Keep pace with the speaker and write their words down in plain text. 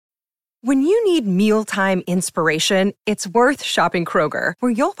When you need mealtime inspiration, it's worth shopping Kroger,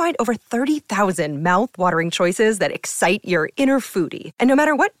 where you'll find over 30,000 mouth-watering choices that excite your inner foodie. And no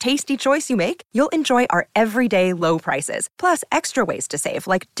matter what tasty choice you make, you'll enjoy our everyday low prices, plus extra ways to save,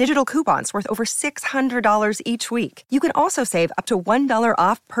 like digital coupons worth over $600 each week. You can also save up to $1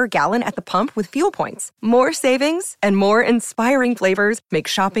 off per gallon at the pump with fuel points. More savings and more inspiring flavors make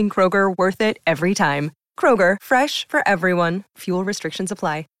shopping Kroger worth it every time. Kroger, fresh for everyone. Fuel restrictions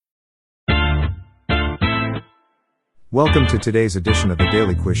apply. Welcome to today's edition of the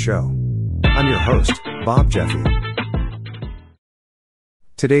Daily Quiz Show. I'm your host, Bob Jeffy.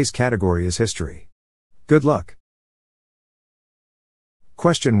 Today's category is history. Good luck.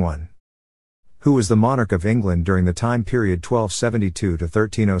 Question 1. Who was the monarch of England during the time period 1272 to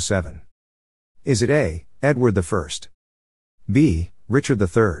 1307? Is it A, Edward I, B, Richard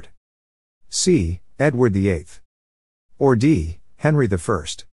III, C, Edward VIII, or D, Henry I?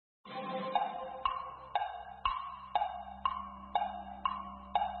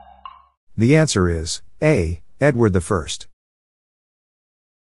 The answer is A, Edward I.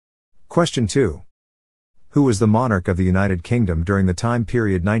 Question 2. Who was the monarch of the United Kingdom during the time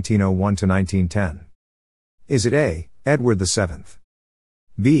period 1901 to 1910? Is it A, Edward VII,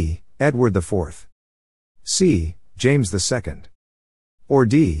 B, Edward IV, C, James II, or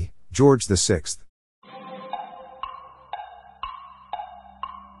D, George VI?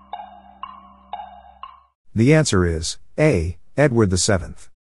 The answer is A, Edward VII.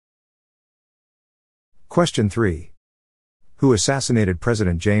 Question 3. Who assassinated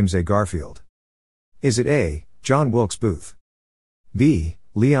President James A. Garfield? Is it A, John Wilkes Booth, B,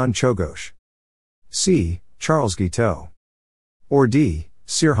 Leon Czolgosz, C, Charles Guiteau, or D,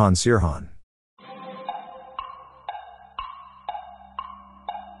 Sirhan Sirhan?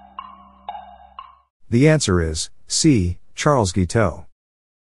 The answer is C, Charles Guiteau.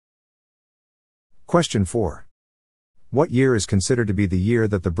 Question 4. What year is considered to be the year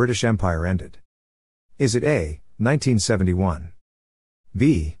that the British Empire ended? Is it A, 1971,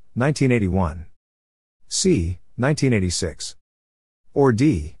 B, 1981, C, 1986, or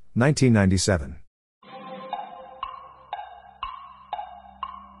D, 1997?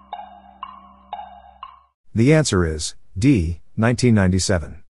 The answer is D,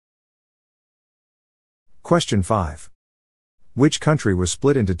 1997. Question 5. Which country was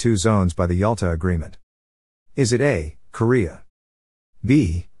split into two zones by the Yalta Agreement? Is it A, Korea,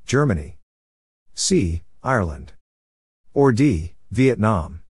 B, Germany, C, Ireland, or D,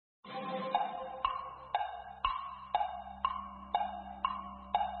 Vietnam?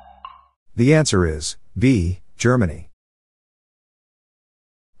 The answer is B, Germany.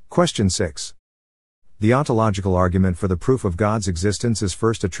 Question 6. The ontological argument for the proof of God's existence is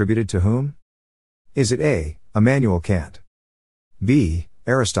first attributed to whom? Is it A, Immanuel Kant, B,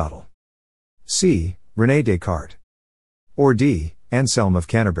 Aristotle, C, René Descartes, or D, Anselm of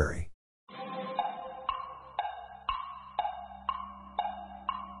Canterbury?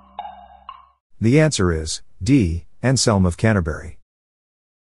 The answer is D, Anselm of Canterbury.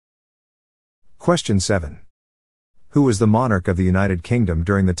 Question 7. Who was the monarch of the United Kingdom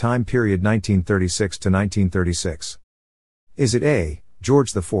during the time period 1936 to 1936? Is it A,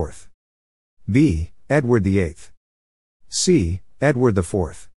 George IV, B, Edward VIII, C, Edward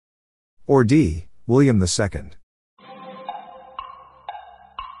IV, or D, William II?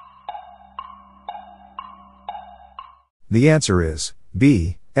 The answer is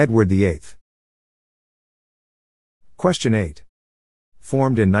B, Edward VIII. Question 8.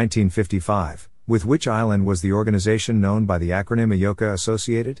 Formed in 1955, with which island was the organization known by the acronym IOCA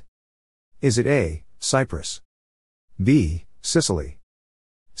associated? Is it A, Cyprus, B, Sicily,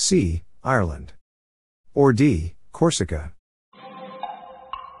 C, Ireland, or D, Corsica?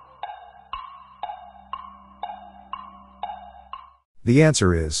 The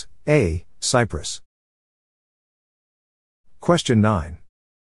answer is A, Cyprus. Question 9.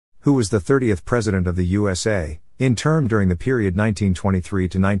 Who was the 30th President of the USA, in term during the period 1923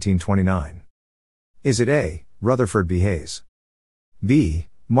 to 1929? Is it A, Rutherford B. Hayes, B,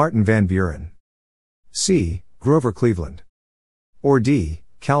 Martin Van Buren, C, Grover Cleveland, or D,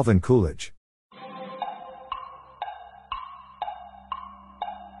 Calvin Coolidge?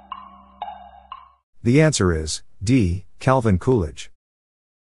 The answer is D, Calvin Coolidge.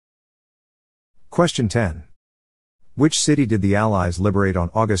 Question 10. Which city did the Allies liberate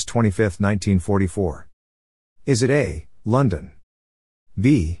on August 25, 1944? Is it A, London,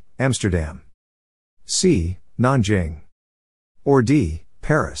 B, Amsterdam, C, Nanjing, or D,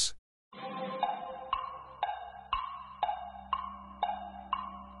 Paris?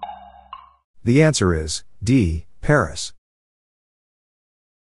 The answer is D, Paris.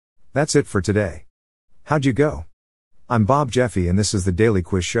 That's it for today. How'd you go? I'm Bob Jeffy and this is the Daily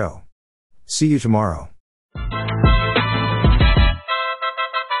Quiz Show. See you tomorrow.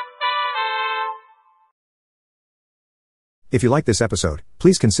 If you like this episode,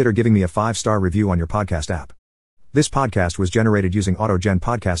 please consider giving me a 5-star review on your podcast app. This podcast was generated using AutoGen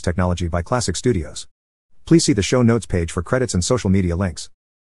podcast technology by Classic Studios. Please see the show notes page for credits and social media links.